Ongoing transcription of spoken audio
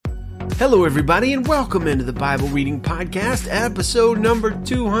Hello, everybody, and welcome into the Bible Reading Podcast, episode number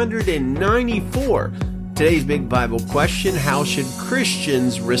 294. Today's big Bible question: how should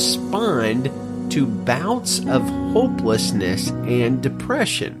Christians respond to bouts of hopelessness and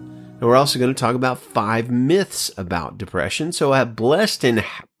depression? And we're also going to talk about 5 myths about depression. So a blessed and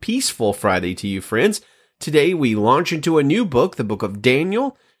peaceful Friday to you, friends. Today we launch into a new book, the book of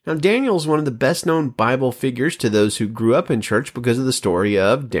Daniel. Now, Daniel is one of the best-known Bible figures to those who grew up in church because of the story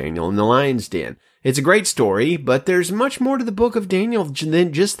of Daniel in the lion's den. It's a great story, but there's much more to the book of Daniel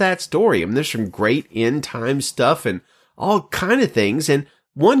than just that story. I mean, there's some great end-time stuff and all kind of things, and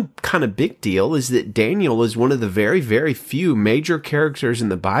one kind of big deal is that Daniel is one of the very, very few major characters in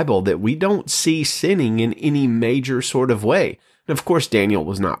the Bible that we don't see sinning in any major sort of way. And of course, Daniel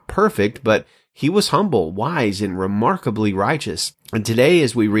was not perfect, but he was humble, wise, and remarkably righteous. And today,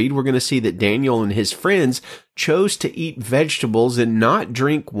 as we read, we're going to see that Daniel and his friends chose to eat vegetables and not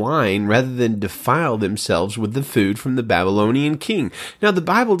drink wine rather than defile themselves with the food from the Babylonian king. Now, the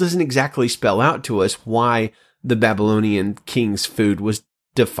Bible doesn't exactly spell out to us why the Babylonian king's food was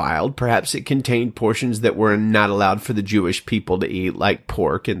defiled. Perhaps it contained portions that were not allowed for the Jewish people to eat, like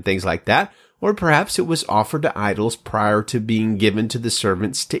pork and things like that. Or perhaps it was offered to idols prior to being given to the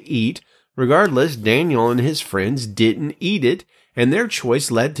servants to eat. Regardless, Daniel and his friends didn't eat it, and their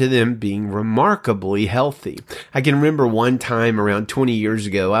choice led to them being remarkably healthy. I can remember one time around 20 years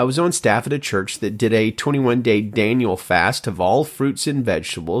ago, I was on staff at a church that did a 21-day Daniel fast of all fruits and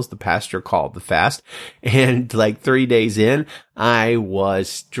vegetables. The pastor called the fast, and like 3 days in, I was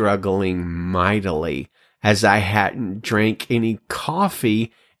struggling mightily as I hadn't drank any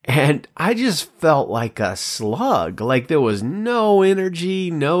coffee. And I just felt like a slug, like there was no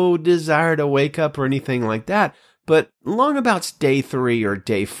energy, no desire to wake up or anything like that. But long about day 3 or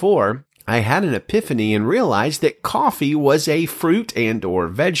day 4, I had an epiphany and realized that coffee was a fruit and or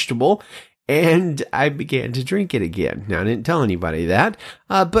vegetable, and I began to drink it again. Now, I didn't tell anybody that,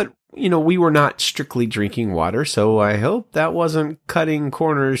 but we were not strictly drinking water, so I hope that wasn't cutting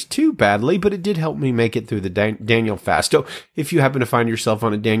corners too badly, but it did help me make it through the Daniel fast. So if you happen to find yourself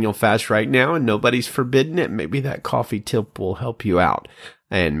on a Daniel fast right now and nobody's forbidden it, maybe that coffee tip will help you out.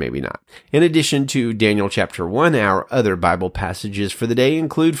 And maybe not. In addition to Daniel chapter 1, our other Bible passages for the day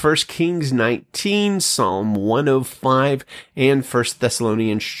include 1 Kings 19, Psalm 105, and 1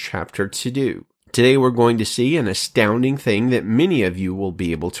 Thessalonians chapter 2. Today we're going to see an astounding thing that many of you will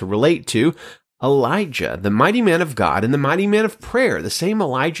be able to relate to. Elijah, the mighty man of God and the mighty man of prayer, the same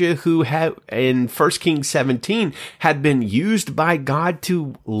Elijah who had in 1 Kings 17 had been used by God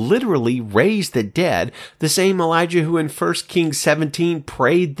to literally raise the dead, the same Elijah who in 1 Kings 17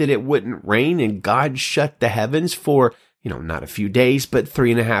 prayed that it wouldn't rain and God shut the heavens for not a few days, but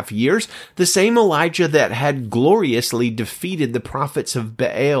 3.5 years. The same Elijah that had gloriously defeated the prophets of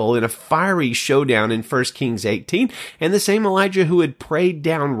Baal in a fiery showdown in 1 Kings 18. And the same Elijah who had prayed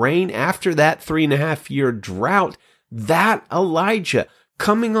down rain after that 3.5-year drought. That Elijah,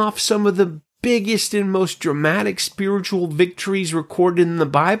 coming off some of the biggest and most dramatic spiritual victories recorded in the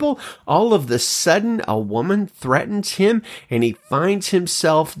Bible, all of the sudden a woman threatens him and he finds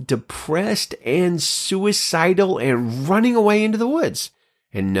himself depressed and suicidal and running away into the woods.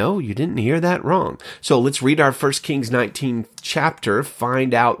 And no, you didn't hear that wrong. So let's read our 1 Kings 19 chapter,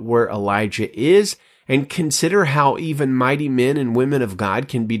 find out where Elijah is, and consider how even mighty men and women of God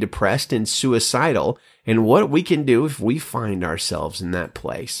can be depressed and suicidal, and what we can do if we find ourselves in that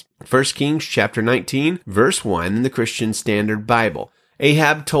place. 1 Kings chapter 19, verse 1 in the Christian Standard Bible.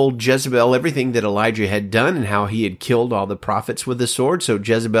 Ahab told Jezebel everything that Elijah had done and how he had killed all the prophets with the sword. So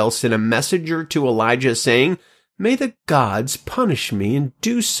Jezebel sent a messenger to Elijah saying, "May the gods punish me and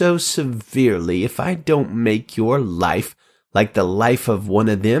do so severely if I don't make your life like the life of one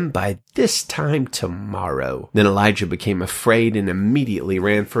of them by this time tomorrow." Then Elijah became afraid and immediately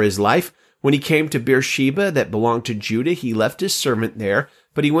ran for his life. When he came to Beersheba that belonged to Judah, he left his servant there,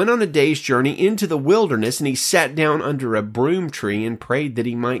 but he went on a day's journey into the wilderness, and he sat down under a broom tree and prayed that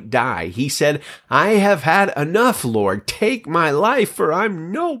he might die. He said, "I have had enough, Lord. Take my life, for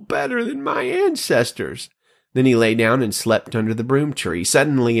I'm no better than my ancestors." Then he lay down and slept under the broom tree.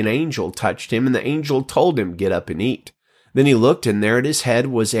 Suddenly an angel touched him, and the angel told him, "Get up and eat." Then he looked, and there at his head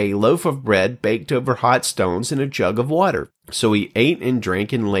was a loaf of bread baked over hot stones and a jug of water. So he ate and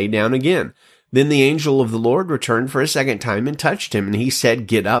drank and lay down again. Then the angel of the Lord returned for a second time and touched him, and he said,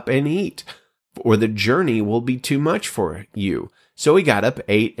 "Get up and eat, or the journey will be too much for you." So he got up,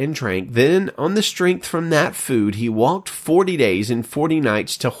 ate, and drank. Then, on the strength from that food, he walked 40 days and 40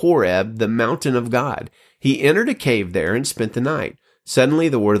 nights to Horeb, the mountain of God. He entered a cave there and spent the night. Suddenly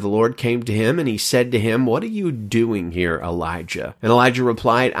the word of the Lord came to him, and he said to him, "What are you doing here, Elijah?" And Elijah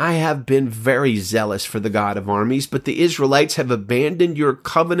replied, "I have been very zealous for the God of armies, but the Israelites have abandoned your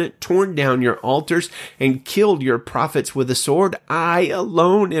covenant, torn down your altars, and killed your prophets with a sword. I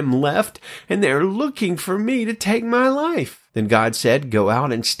alone am left, and they are looking for me to take my life." Then God said, "Go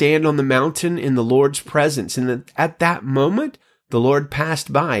out and stand on the mountain in the Lord's presence." And at that moment, the Lord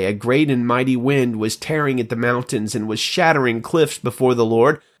passed by. A great and mighty wind was tearing at the mountains and was shattering cliffs before the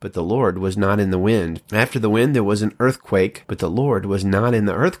Lord, but the Lord was not in the wind. After the wind there was an earthquake, but the Lord was not in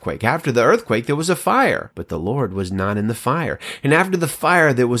the earthquake. After the earthquake there was a fire, but the Lord was not in the fire. And after the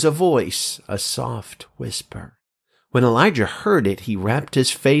fire there was a voice, a soft whisper. When Elijah heard it, he wrapped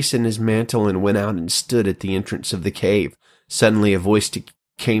his face in his mantle and went out and stood at the entrance of the cave. Suddenly a voice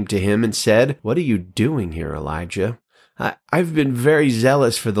came to him and said, "What are you doing here, Elijah?" "I've been very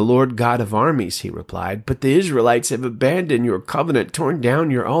zealous for the Lord God of armies," he replied, "but the Israelites have abandoned your covenant, torn down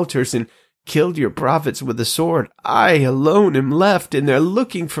your altars, and killed your prophets with the sword. I alone am left, and they're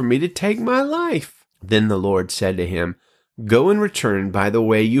looking for me to take my life." Then the Lord said to him, "Go and return by the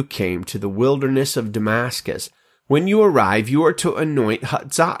way you came to the wilderness of Damascus. When you arrive, you are to anoint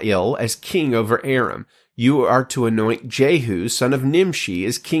Hazael as king over Aram. You are to anoint Jehu, son of Nimshi,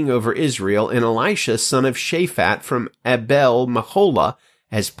 as king over Israel, and Elisha, son of Shaphat from Abel-Meholah,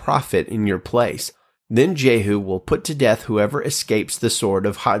 as prophet in your place. Then Jehu will put to death whoever escapes the sword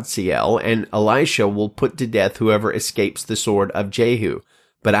of Hazael, and Elisha will put to death whoever escapes the sword of Jehu.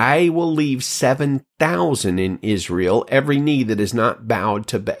 But I will leave 7,000 in Israel, every knee that is not bowed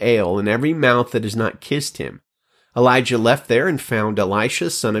to Baal, and every mouth that has not kissed him." Elijah left there and found Elisha,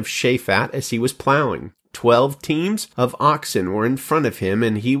 son of Shaphat, as he was plowing. 12 teams of oxen were in front of him,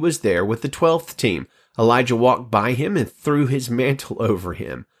 and he was there with the 12th team. Elijah walked by him and threw his mantle over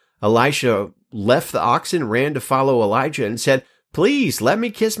him. Elisha left the oxen, ran to follow Elijah, and said, "Please, let me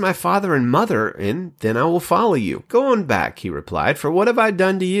kiss my father and mother, and then I will follow you." "Go on back," he replied, "for what have I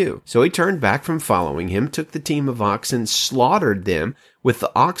done to you?" So he turned back from following him, took the team of oxen, slaughtered them with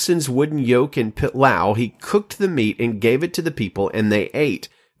the oxen's wooden yoke and plow. He cooked the meat and gave it to the people, and they ate.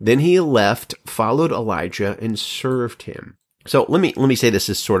 Then he left, followed Elijah, and served him. So let me say this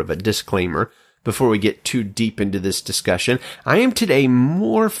as sort of a disclaimer before we get too deep into this discussion. I am today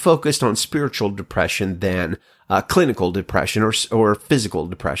more focused on spiritual depression than clinical depression or physical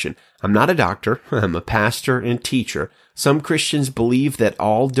depression. I'm not a doctor. I'm a pastor and teacher. Some Christians believe that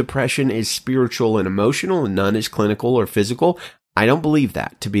all depression is spiritual and emotional and none is clinical or physical. I don't believe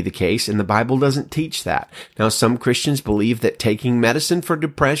that to be the case, and the Bible doesn't teach that. Now, some Christians believe that taking medicine for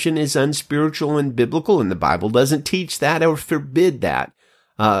depression is unspiritual and biblical, and the Bible doesn't teach that or forbid that.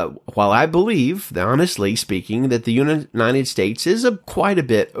 While I believe, honestly speaking, that the United States is quite a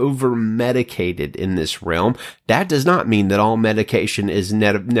bit over-medicated in this realm, that does not mean that all medication is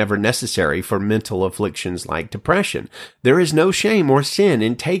never necessary for mental afflictions like depression. There is no shame or sin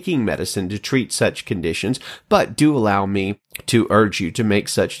in taking medicine to treat such conditions, but do allow me to urge you to make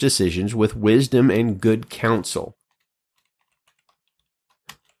such decisions with wisdom and good counsel.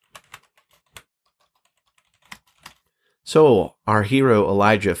 So our hero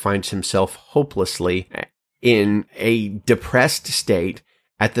Elijah finds himself hopelessly in a depressed state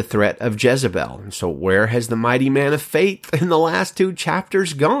at the threat of Jezebel. So where has the mighty man of faith in the last 2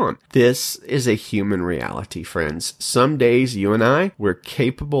 chapters gone? This is a human reality, friends. Some days you and I, we're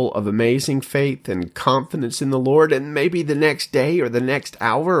capable of amazing faith and confidence in the Lord, and maybe the next day or the next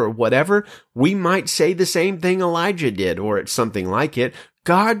hour or whatever, we might say the same thing Elijah did, or it's something like it.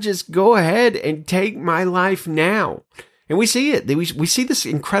 God, just go ahead and take my life now. And we see it. We see this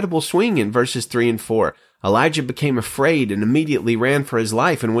incredible swing in verses 3 and 4. Elijah became afraid and immediately ran for his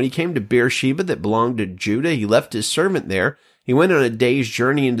life. And when he came to Beersheba that belonged to Judah, he left his servant there. He went on a day's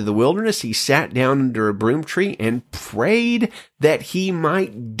journey into the wilderness. He sat down under a broom tree and prayed that he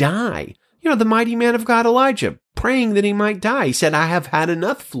might die. You know, the mighty man of God, Elijah, praying that he might die. He said, "I have had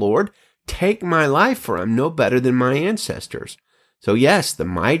enough, Lord. Take my life, for I'm no better than my ancestors." So yes, the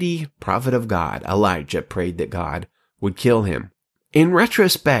mighty prophet of God, Elijah, prayed that God would kill him. In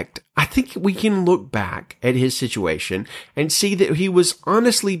retrospect, I think we can look back at his situation and see that he was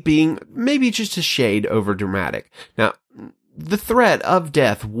honestly being maybe just a shade over dramatic. Now, the threat of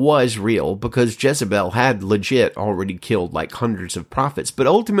death was real because Jezebel had legit already killed like hundreds of prophets. But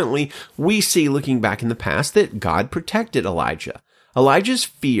ultimately, we see looking back in the past that God protected Elijah. Elijah's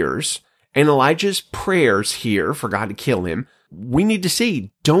fears and Elijah's prayers here for God to kill him, we need to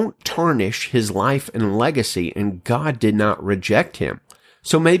see, don't tarnish his life and legacy, and God did not reject him.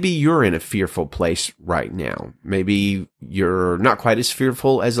 So maybe you're in a fearful place right now. Maybe you're not quite as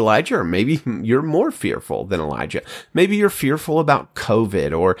fearful as Elijah, or maybe you're more fearful than Elijah. Maybe you're fearful about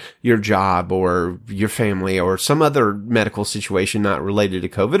COVID or your job or your family or some other medical situation not related to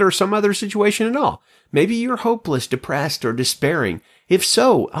COVID or some other situation at all. Maybe you're hopeless, depressed, or despairing. If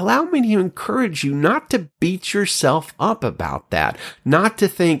so, allow me to encourage you not to beat yourself up about that. Not to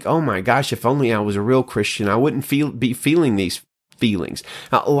think, oh my gosh, if only I was a real Christian, I wouldn't be feeling these feelings.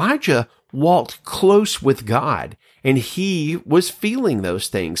 Now, Elijah walked close with God, and he was feeling those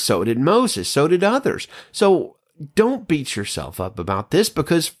things. So did Moses. So did others. So don't beat yourself up about this,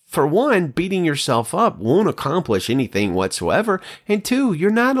 because for one, beating yourself up won't accomplish anything whatsoever. And two, you're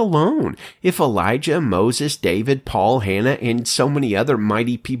not alone. If Elijah, Moses, David, Paul, Hannah, and so many other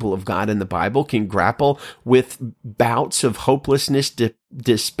mighty people of God in the Bible can grapple with bouts of hopelessness,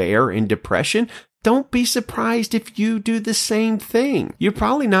 despair, and depression, don't be surprised if you do the same thing. You're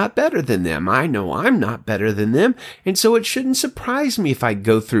probably not better than them. I know I'm not better than them. And so it shouldn't surprise me if I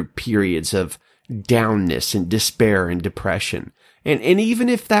go through periods of downness and despair and depression. And even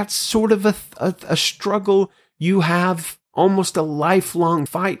if that's sort of a struggle you have almost a lifelong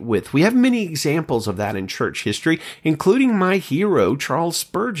fight with. We have many examples of that in church history, including my hero, Charles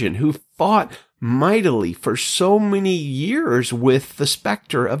Spurgeon, who fought mightily for so many years with the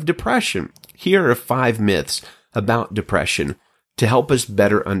specter of depression. Here are 5 myths about depression to help us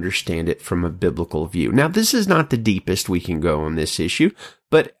better understand it from a biblical view. Now, this is not the deepest we can go on this issue,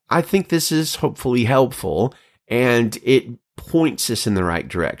 but I think this is hopefully helpful, and it points us in the right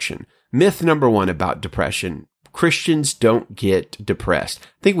direction. Myth number 1 about depression: Christians don't get depressed.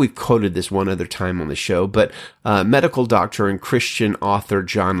 I think we've quoted this one other time on the show, but medical doctor and Christian author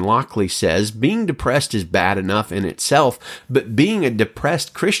John Lockley says, being depressed is bad enough in itself, but being a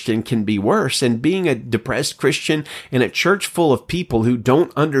depressed Christian can be worse. And being a depressed Christian in a church full of people who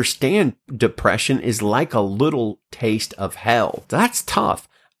don't understand depression is like a little taste of hell. That's tough.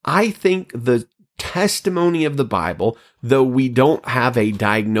 I think the testimony of the Bible, though we don't have a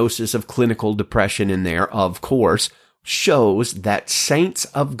diagnosis of clinical depression in there, of course, shows that saints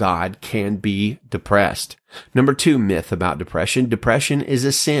of God can be depressed. Number 2 myth about depression: depression is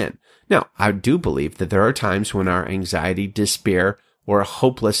a sin. Now, I do believe that there are times when our anxiety, despair, or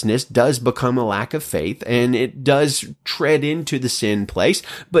hopelessness does become a lack of faith, and it does tread into the sin place,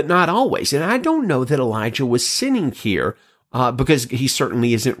 but not always. And I don't know that Elijah was sinning here, because he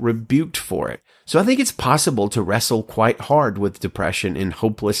certainly isn't rebuked for it. So I think it's possible to wrestle quite hard with depression and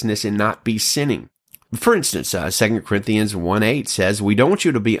hopelessness and not be sinning. For instance, 2 Corinthians 1:8 says, "We don't want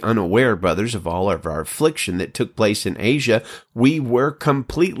you to be unaware, brothers, of all of our affliction that took place in Asia. We were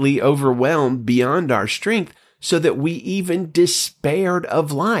completely overwhelmed beyond our strength, so that we even despaired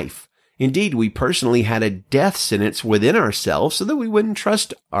of life. Indeed, we personally had a death sentence within ourselves so that we wouldn't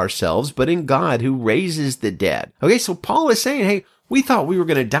trust ourselves, but in God who raises the dead." Okay, so Paul is saying, hey, we thought we were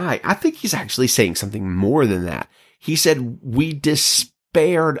going to die. I think he's actually saying something more than that. He said we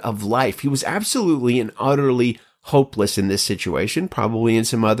despaired of life. He was absolutely and utterly hopeless in this situation, probably in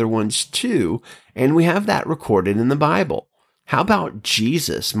some other ones too, and we have that recorded in the Bible. How about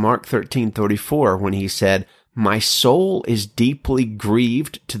Jesus, Mark 13:34, when he said, "My soul is deeply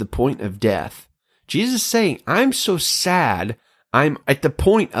grieved to the point of death." Jesus is saying, I'm so sad, I'm at the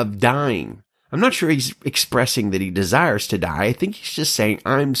point of dying. I'm not sure he's expressing that he desires to die. I think he's just saying,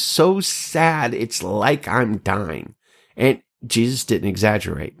 I'm so sad, it's like I'm dying. And Jesus didn't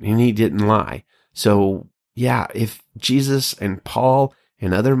exaggerate, and he didn't lie. So, yeah, if Jesus and Paul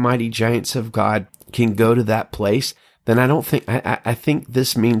and other mighty giants of God can go to that place, then I think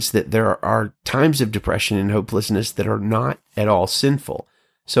this means that there are times of depression and hopelessness that are not at all sinful.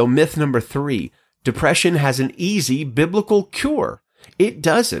 So myth number 3, depression has an easy biblical cure. It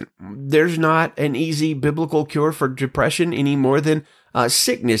doesn't. There's not an easy biblical cure for depression any more than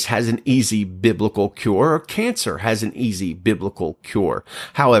sickness has an easy biblical cure, or cancer has an easy biblical cure.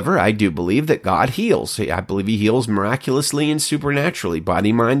 However, I do believe that God heals. I believe he heals miraculously and supernaturally,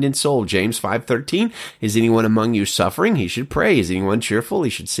 body, mind, and soul. James 5:13, is anyone among you suffering? He should pray. Is anyone cheerful? He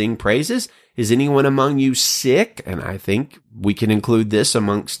should sing praises. Is anyone among you sick? And I think we can include this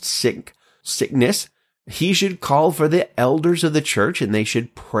amongst sickness. He should call for the elders of the church, and they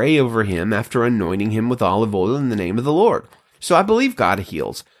should pray over him after anointing him with olive oil in the name of the Lord. So I believe God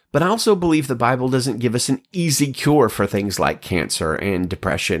heals, but I also believe the Bible doesn't give us an easy cure for things like cancer and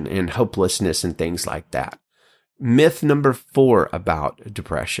depression and hopelessness and things like that. Myth number 4 about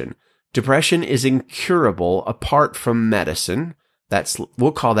depression. Depression is incurable apart from medicine.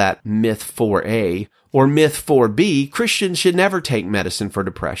 We'll call that myth 4A. Or myth 4B, Christians should never take medicine for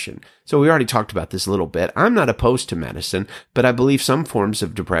depression. So we already talked about this a little bit. I'm not opposed to medicine, but I believe some forms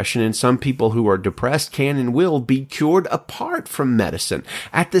of depression and some people who are depressed can and will be cured apart from medicine.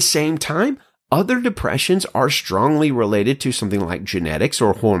 At the same time, other depressions are strongly related to something like genetics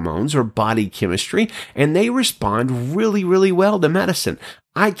or hormones or body chemistry, and they respond really, really well to medicine.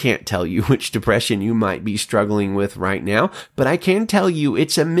 I can't tell you which depression you might be struggling with right now, but I can tell you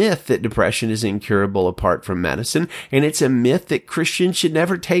it's a myth that depression is incurable apart from medicine, and it's a myth that Christians should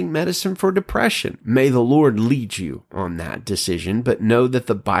never take medicine for depression. May the Lord lead you on that decision, but know that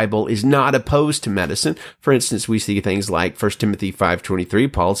the Bible is not opposed to medicine. For instance, we see things like 1 Timothy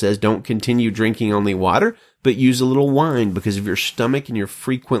 5:23, Paul says, don't continue drinking only water, but use a little wine because of your stomach and your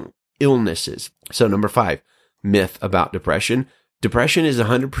frequent illnesses. So number 5, myth about depression. Depression is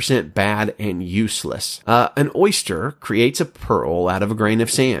 100% bad and useless. An oyster creates a pearl out of a grain of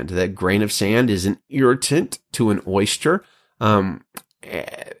sand. That grain of sand is an irritant to an oyster.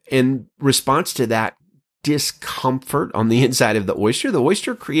 In response to that discomfort on the inside of the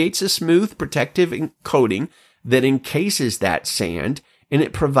oyster creates a smooth protective coating that encases that sand, and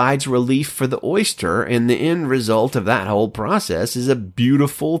it provides relief for the oyster, and the end result of that whole process is a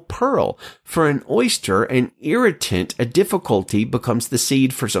beautiful pearl. For an oyster, an irritant, a difficulty becomes the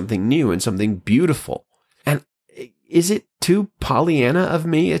seed for something new and something beautiful. And is it too Pollyanna of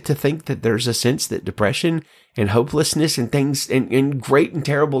me to think that there's a sense that depression and hopelessness and things and great and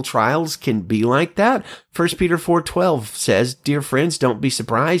terrible trials can be like that? 1 Peter 4:12 says, dear friends, don't be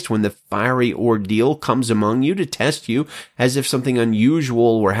surprised when the fiery ordeal comes among you to test you as if something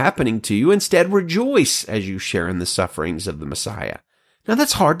unusual were happening to you. Instead, rejoice as you share in the sufferings of the Messiah. Now,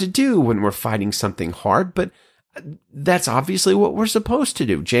 that's hard to do when we're fighting something hard, but that's obviously what we're supposed to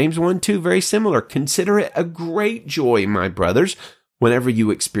do. James 1:2, very similar. Consider it a great joy, my brothers, whenever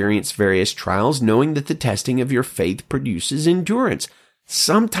you experience various trials, knowing that the testing of your faith produces endurance.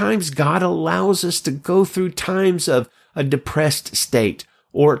 Sometimes God allows us to go through times of a depressed state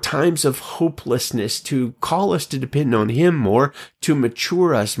or times of hopelessness to call us to depend on Him more, to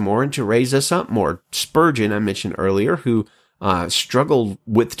mature us more, and to raise us up more. Spurgeon, I mentioned earlier, who struggled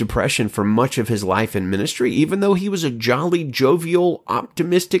with depression for much of his life and ministry. Even though he was a jolly, jovial,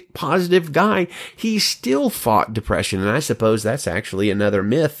 optimistic, positive guy, he still fought depression. And I suppose that's actually another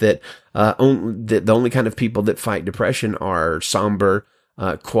myth that the only kind of people that fight depression are somber,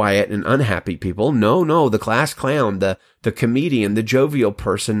 quiet, and unhappy people. No, the class clown, the comedian, the jovial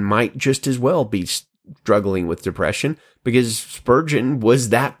person might just as well be struggling with depression, because Spurgeon was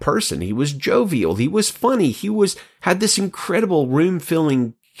that person. He was jovial. He was funny. He had this incredible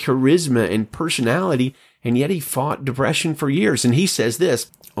room-filling charisma and personality, and yet he fought depression for years. And he says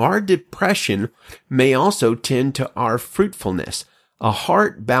this, our depression may also tend to our fruitfulness. A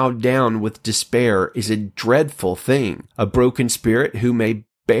heart bowed down with despair is a dreadful thing. A broken spirit, who may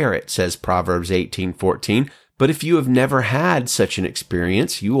bear it, says Proverbs 18:14. But if you have never had such an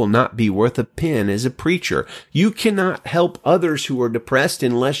experience, you will not be worth a pen as a preacher. You cannot help others who are depressed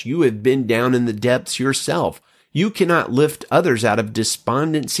unless you have been down in the depths yourself. You cannot lift others out of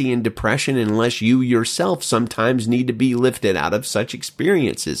despondency and depression unless you yourself sometimes need to be lifted out of such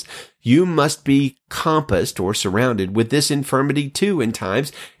experiences. You must be compassed or surrounded with this infirmity too in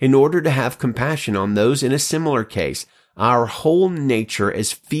times in order to have compassion on those in a similar case. Our whole nature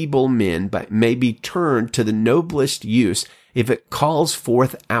as feeble men may be turned to the noblest use if it calls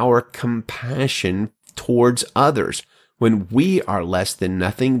forth our compassion towards others. When we are less than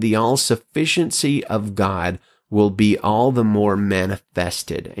nothing, the all-sufficiency of God will be all the more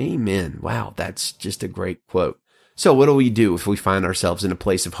manifested. Amen. Wow, that's just a great quote. So what do we do if we find ourselves in a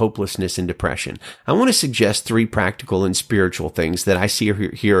place of hopelessness and depression? I want to suggest 3 practical and spiritual things that I see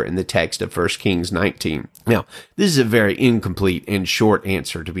here in the text of 1 Kings 19. Now, this is a very incomplete and short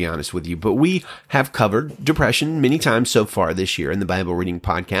answer, to be honest with you, but we have covered depression many times so far this year in the Bible Reading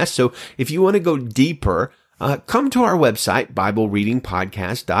Podcast. So if you want to go deeper, come to our website,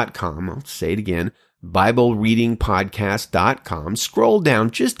 BibleReadingPodcast.com. I'll say it again, BibleReadingPodcast.com. Scroll down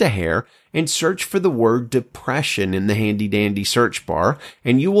just a hair and search for the word depression in the handy-dandy search bar,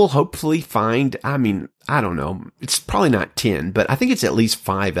 and you will hopefully find, I don't know, it's probably not 10, but I think it's at least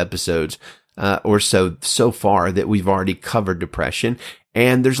 5 episodes or so far that we've already covered depression,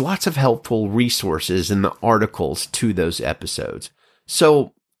 and there's lots of helpful resources in the articles to those episodes.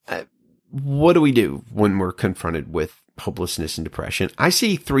 So what do we do when we're confronted with hopelessness and depression? I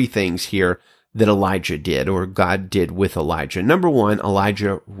see 3 things here that Elijah did, or God did with Elijah. Number 1,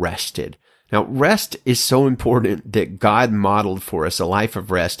 Elijah rested. Now, rest is so important that God modeled for us a life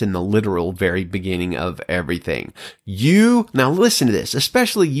of rest in the literal very beginning of everything. Now listen to this,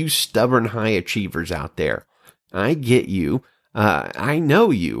 especially you stubborn high achievers out there. I get you. I know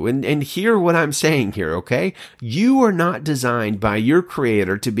you, and hear what I'm saying here, okay? You are not designed by your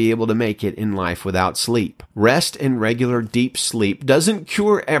Creator to be able to make it in life without sleep. Rest and regular deep sleep doesn't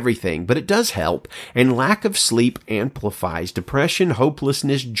cure everything, but it does help, and lack of sleep amplifies depression,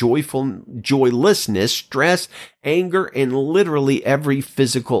 hopelessness, joylessness, stress, anger, and literally every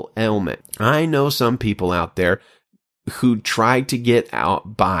physical ailment. I know some people out there who try to get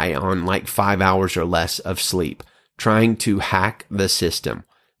out by on like 5 hours or less of sleep, trying to hack the system.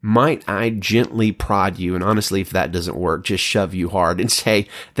 Might I gently prod you, and honestly, if that doesn't work, just shove you hard and say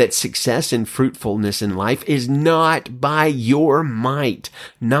that success and fruitfulness in life is not by your might,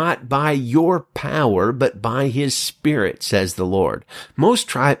 not by your power, but by His Spirit, says the Lord.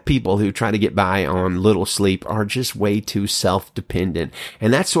 Most people who try to get by on little sleep are just way too self-dependent.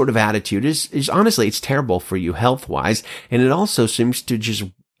 And that sort of attitude is honestly, it's terrible for you health-wise, and it also seems to just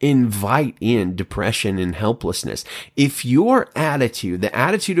invite in depression and helplessness. If your attitude, the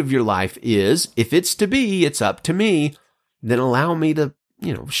attitude of your life is, if it's to be, it's up to me, then allow me to,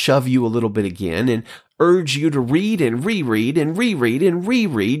 shove you a little bit again and urge you to read and reread and reread and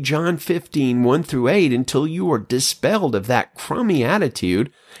reread John 15, 1 through 8 until you are dispelled of that crummy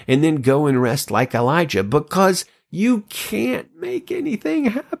attitude, and then go and rest like Elijah, because you can't make anything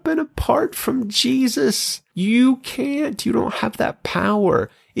happen apart from Jesus. You can't. You don't have that power.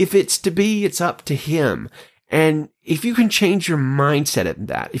 If it's to be, it's up to Him. And if you can change your mindset at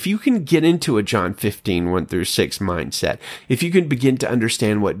that, if you can get into a John 15, 1 through 6 mindset, if you can begin to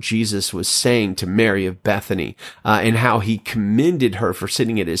understand what Jesus was saying to Mary of Bethany, and how He commended her for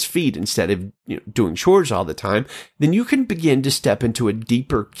sitting at His feet instead of doing chores all the time, then you can begin to step into a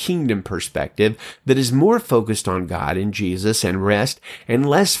deeper kingdom perspective that is more focused on God and Jesus and rest, and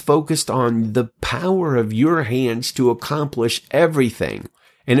less focused on the power of your hands to accomplish everything.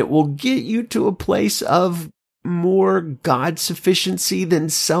 And it will get you to a place of more God sufficiency than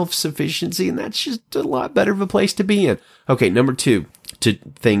self-sufficiency, and that's just a lot better of a place to be in. Okay, number 2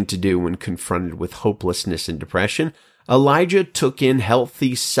 thing to do when confronted with hopelessness and depression. Elijah took in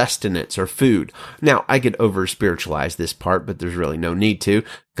healthy sustenance or food. Now, I could over-spiritualize this part, but there's really no need to.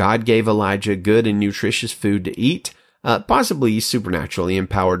 God gave Elijah good and nutritious food to eat, possibly supernaturally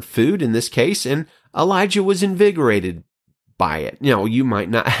empowered food in this case, and Elijah was invigorated by it. You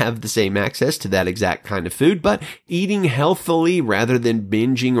might not have the same access to that exact kind of food, but eating healthily rather than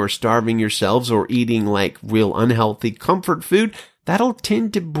binging or starving yourselves or eating like real unhealthy comfort food, that'll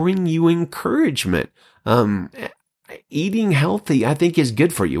tend to bring you encouragement. Eating healthy, I think, is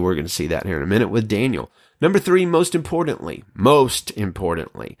good for you. We're going to see that here in a minute with Daniel. Number 3, most importantly,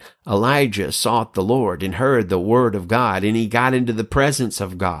 Elijah sought the Lord and heard the word of God, and he got into the presence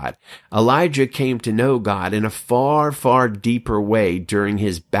of God. Elijah came to know God in a far, far deeper way during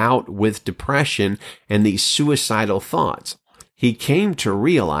his bout with depression and these suicidal thoughts. He came to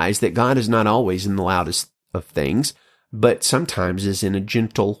realize that God is not always in the loudest of things, but sometimes is in a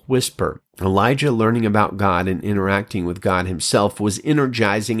gentle whisper. Elijah learning about God and interacting with God Himself was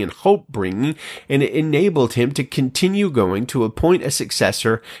energizing and hope-bringing, and it enabled him to continue going, to appoint a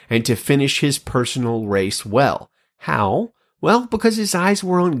successor, and to finish his personal race well. How? Well, because his eyes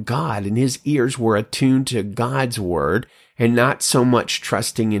were on God and his ears were attuned to God's word, and not so much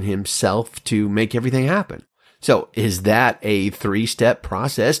trusting in himself to make everything happen. So is that a 3-step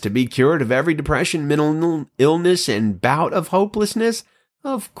process to be cured of every depression, mental illness, and bout of hopelessness?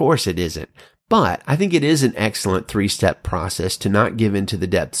 Of course it isn't. But I think it is an excellent 3-step process to not give in to the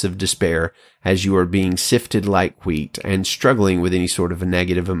depths of despair as you are being sifted like wheat and struggling with any sort of a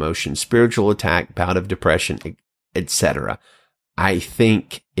negative emotion, spiritual attack, bout of depression, etc. I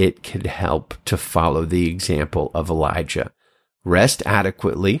think it could help to follow the example of Elijah. Rest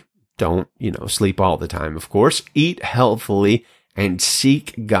adequately. Don't, sleep all the time, of course. Eat healthfully and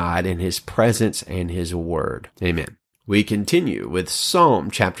seek God in His presence and His word. Amen. We continue with Psalm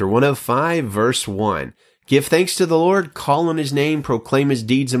chapter 105, verse 1. Give thanks to the Lord, call on His name, proclaim His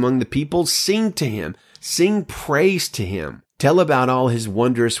deeds among the people, sing to Him, sing praise to Him. Tell about all His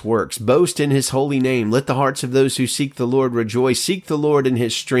wondrous works, boast in His holy name. Let the hearts of those who seek the Lord rejoice. Seek the Lord in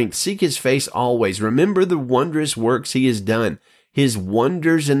His strength, seek His face always. Remember the wondrous works He has done, His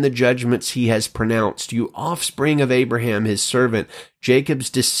wonders and the judgments He has pronounced. You offspring of Abraham, His servant, Jacob's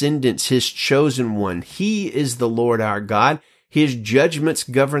descendants, His chosen one. He is the Lord our God. His judgments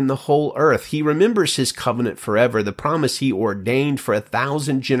govern the whole earth. He remembers His covenant forever, the promise He ordained for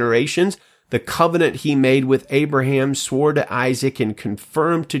 1,000 generations, The covenant he made with Abraham, swore to Isaac, and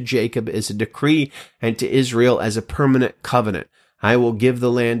confirmed to Jacob as a decree and to Israel as a permanent covenant. I will give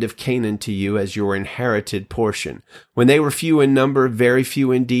the land of Canaan to you as your inherited portion. When they were few in number, very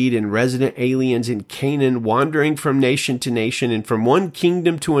few indeed, and resident aliens in Canaan, wandering from nation to nation and from one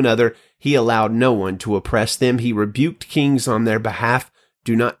kingdom to another, he allowed no one to oppress them. He rebuked kings on their behalf.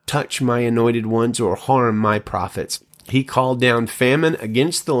 Do not touch my anointed ones or harm my prophets. He called down famine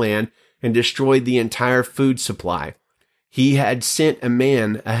against the land and destroyed the entire food supply. He had sent a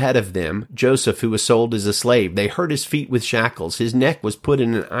man ahead of them, Joseph, who was sold as a slave. They hurt his feet with shackles. His neck was put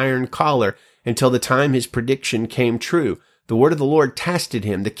in an iron collar until the time his prediction came true. The word of the Lord tested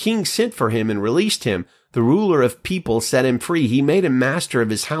him. The king sent for him and released him. The ruler of people set him free. He made him master of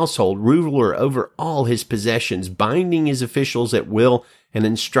his household, ruler over all his possessions, binding his officials at will and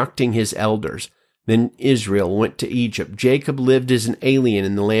instructing his elders. Then Israel went to Egypt. Jacob lived as an alien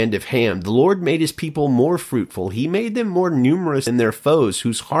in the land of Ham. The Lord made his people more fruitful. He made them more numerous than their foes,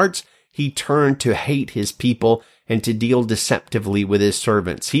 whose hearts he turned to hate his people and to deal deceptively with his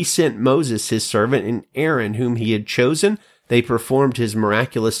servants. He sent Moses, his servant, and Aaron, whom he had chosen. They performed his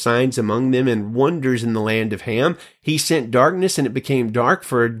miraculous signs among them and wonders in the land of Ham. He sent darkness, and it became dark,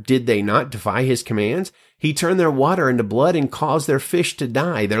 for did they not defy his commands? He turned their water into blood and caused their fish to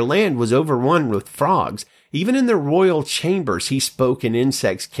die. Their land was overrun with frogs. Even in their royal chambers he spoke, and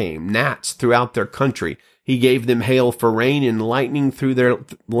insects came, gnats throughout their country. He gave them hail for rain and lightning through their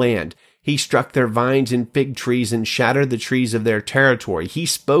land. He struck their vines and fig trees and shattered the trees of their territory. He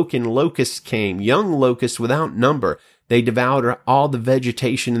spoke, and locusts came, young locusts without number. They devoured all the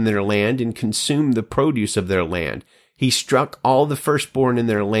vegetation in their land and consumed the produce of their land. He struck all the firstborn in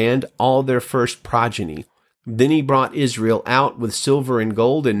their land, all their first progeny. Then he brought Israel out with silver and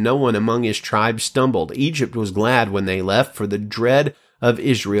gold, and no one among his tribes stumbled. Egypt was glad when they left, for the dread of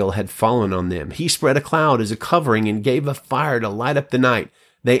Israel had fallen on them. He spread a cloud as a covering and gave a fire to light up the night.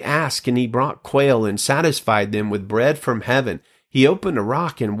 They asked, and he brought quail and satisfied them with bread from heaven. He opened a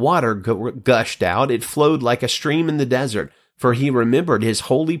rock, and water gushed out. It flowed like a stream in the desert, for he remembered his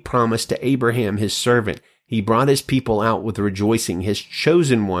holy promise to Abraham his servant. He brought his people out with rejoicing, his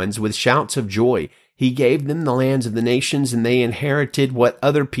chosen ones with shouts of joy. He gave them the lands of the nations, and they inherited what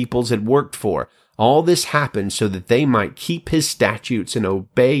other peoples had worked for. All this happened so that they might keep his statutes and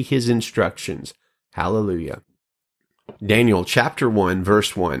obey his instructions. Hallelujah. Daniel chapter 1,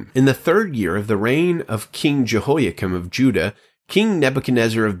 verse 1. In the 3rd year of the reign of King Jehoiakim of Judah, King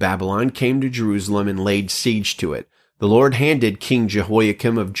Nebuchadnezzar of Babylon came to Jerusalem and laid siege to it. The Lord handed King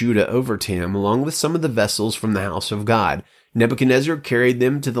Jehoiakim of Judah over to him, along with some of the vessels from the house of God. Nebuchadnezzar carried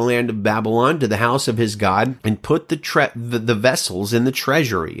them to the land of Babylon, to the house of his God, and put the vessels in the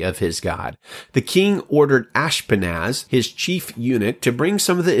treasury of his God. The king ordered Ashpenaz, his chief eunuch, to bring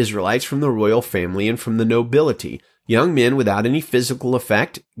some of the Israelites from the royal family and from the nobility, young men without any physical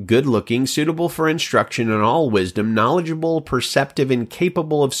effect, good-looking, suitable for instruction and all wisdom, knowledgeable, perceptive, and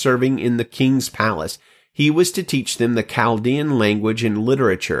capable of serving in the king's palace. He was to teach them the Chaldean language and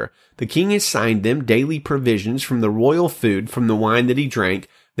literature. The king assigned them daily provisions from the royal food, from the wine that he drank.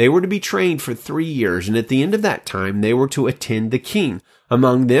 They were to be trained for 3 years, and at the end of that time they were to attend the king.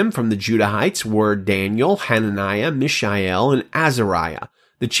 Among them from the Judahites were Daniel, Hananiah, Mishael, and Azariah.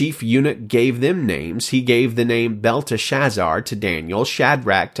 The chief eunuch gave them names. He gave the name Belteshazzar to Daniel,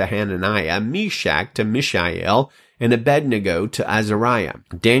 Shadrach to Hananiah, Meshach to Mishael, and Abednego to Azariah.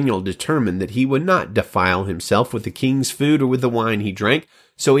 Daniel determined that he would not defile himself with the king's food or with the wine he drank,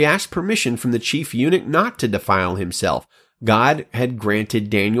 so he asked permission from the chief eunuch not to defile himself. God had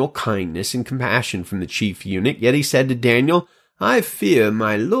granted Daniel kindness and compassion from the chief eunuch, yet he said to Daniel, I fear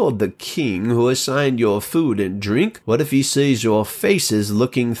my lord the king, who assigned your food and drink. What if he sees your faces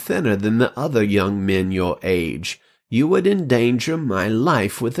looking thinner than the other young men your age? You would endanger my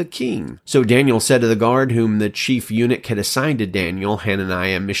life with the king. So Daniel said to the guard whom the chief eunuch had assigned to Daniel,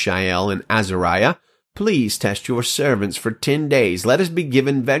 Hananiah, Mishael, and Azariah, Please test your servants for 10 days. Let us be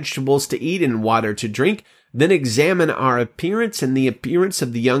given vegetables to eat and water to drink. Then examine our appearance and the appearance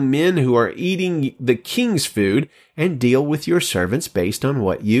of the young men who are eating the king's food, and deal with your servants based on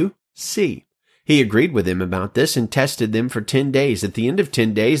what you see. He agreed with him about this and tested them for 10 days. At the end of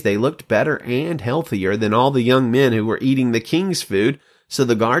 10 days, they looked better and healthier than all the young men who were eating the king's food. So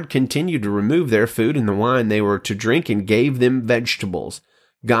the guard continued to remove their food and the wine they were to drink and gave them vegetables.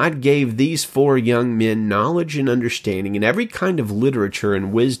 God gave these 4 young men knowledge and understanding in every kind of literature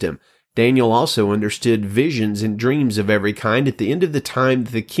and wisdom. Daniel also understood visions and dreams of every kind. At the end of the time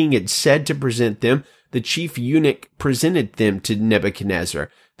that the king had said to present them, the chief eunuch presented them to Nebuchadnezzar.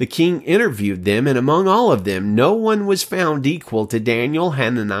 The king interviewed them, and among all of them, no one was found equal to Daniel,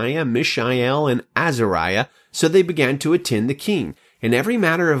 Hananiah, Mishael, and Azariah, so they began to attend the king. In every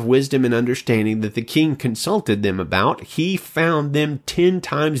matter of wisdom and understanding that the king consulted them about, he found them 10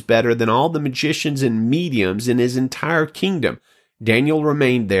 times better than all the magicians and mediums in his entire kingdom. Daniel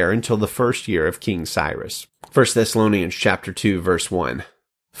remained there until the first year of King Cyrus. 1 Thessalonians chapter 2, verse 1.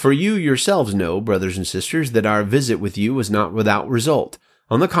 For you yourselves know, brothers and sisters, that our visit with you was not without result.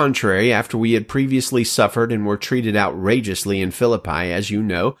 On the contrary, after we had previously suffered and were treated outrageously in Philippi, as you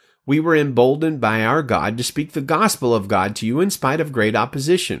know, we were emboldened by our God to speak the gospel of God to you in spite of great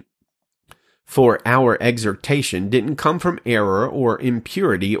opposition. For our exhortation didn't come from error or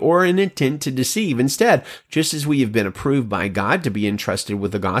impurity or an intent to deceive. Instead, just as we have been approved by God to be entrusted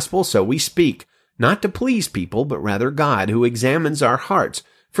with the gospel, so we speak, not to please people, but rather God, who examines our hearts.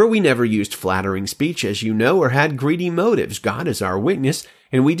 For we never used flattering speech, as you know, or had greedy motives. God is our witness,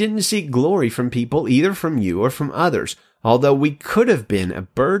 and we didn't seek glory from people, either from you or from others. Although we could have been a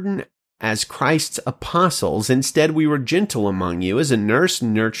burden as Christ's apostles, instead we were gentle among you as a nurse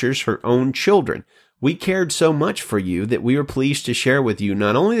nurtures her own children. We cared so much for you that we were pleased to share with you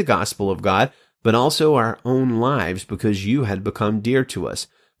not only the gospel of God, but also our own lives, because you had become dear to us.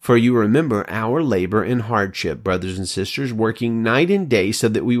 For you remember our labor and hardship, brothers and sisters, working night and day so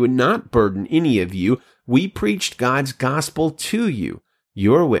that we would not burden any of you. We preached God's gospel to you.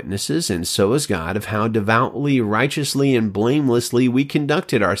 Your witnesses, and so is God, of how devoutly, righteously, and blamelessly we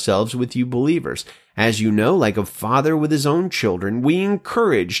conducted ourselves with you believers. As you know, like a father with his own children, we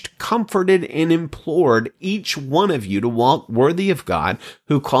encouraged, comforted, and implored each one of you to walk worthy of God,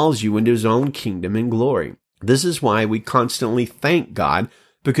 who calls you into his own kingdom and glory. This is why we constantly thank God,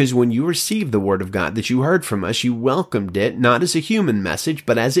 because when you received the word of God that you heard from us, you welcomed it not as a human message,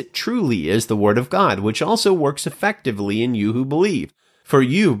 but as it truly is the word of God, which also works effectively in you who believe. For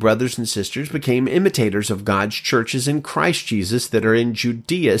you, brothers and sisters, became imitators of God's churches in Christ Jesus that are in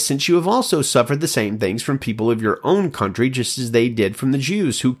Judea, since you have also suffered the same things from people of your own country, just as they did from the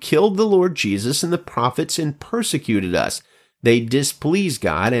Jews, who killed the Lord Jesus and the prophets and persecuted us. They displease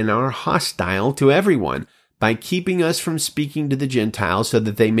God and are hostile to everyone, by keeping us from speaking to the Gentiles so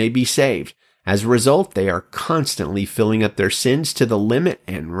that they may be saved. As a result, they are constantly filling up their sins to the limit,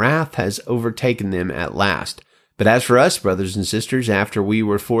 and wrath has overtaken them at last. But as for us, brothers and sisters, after we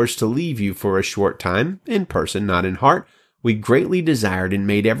were forced to leave you for a short time, in person, not in heart, we greatly desired and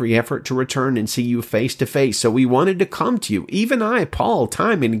made every effort to return and see you face to face. So we wanted to come to you, even I, Paul,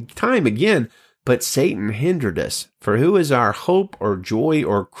 time and time again, but Satan hindered us. For who is our hope or joy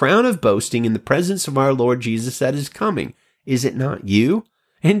or crown of boasting in the presence of our Lord Jesus at his coming? Is it not you?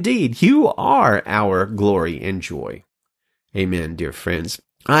 Indeed, you are our glory and joy. Amen, dear friends.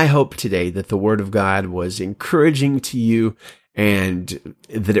 I hope today that the Word of God was encouraging to you and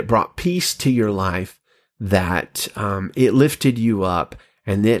that it brought peace to your life, that it lifted you up,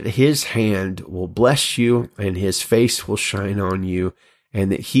 and that His hand will bless you and His face will shine on you,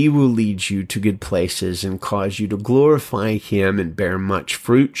 and that He will lead you to good places and cause you to glorify Him and bear much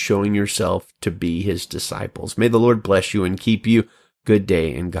fruit, showing yourself to be His disciples. May the Lord bless you and keep you. Good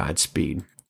day and Godspeed.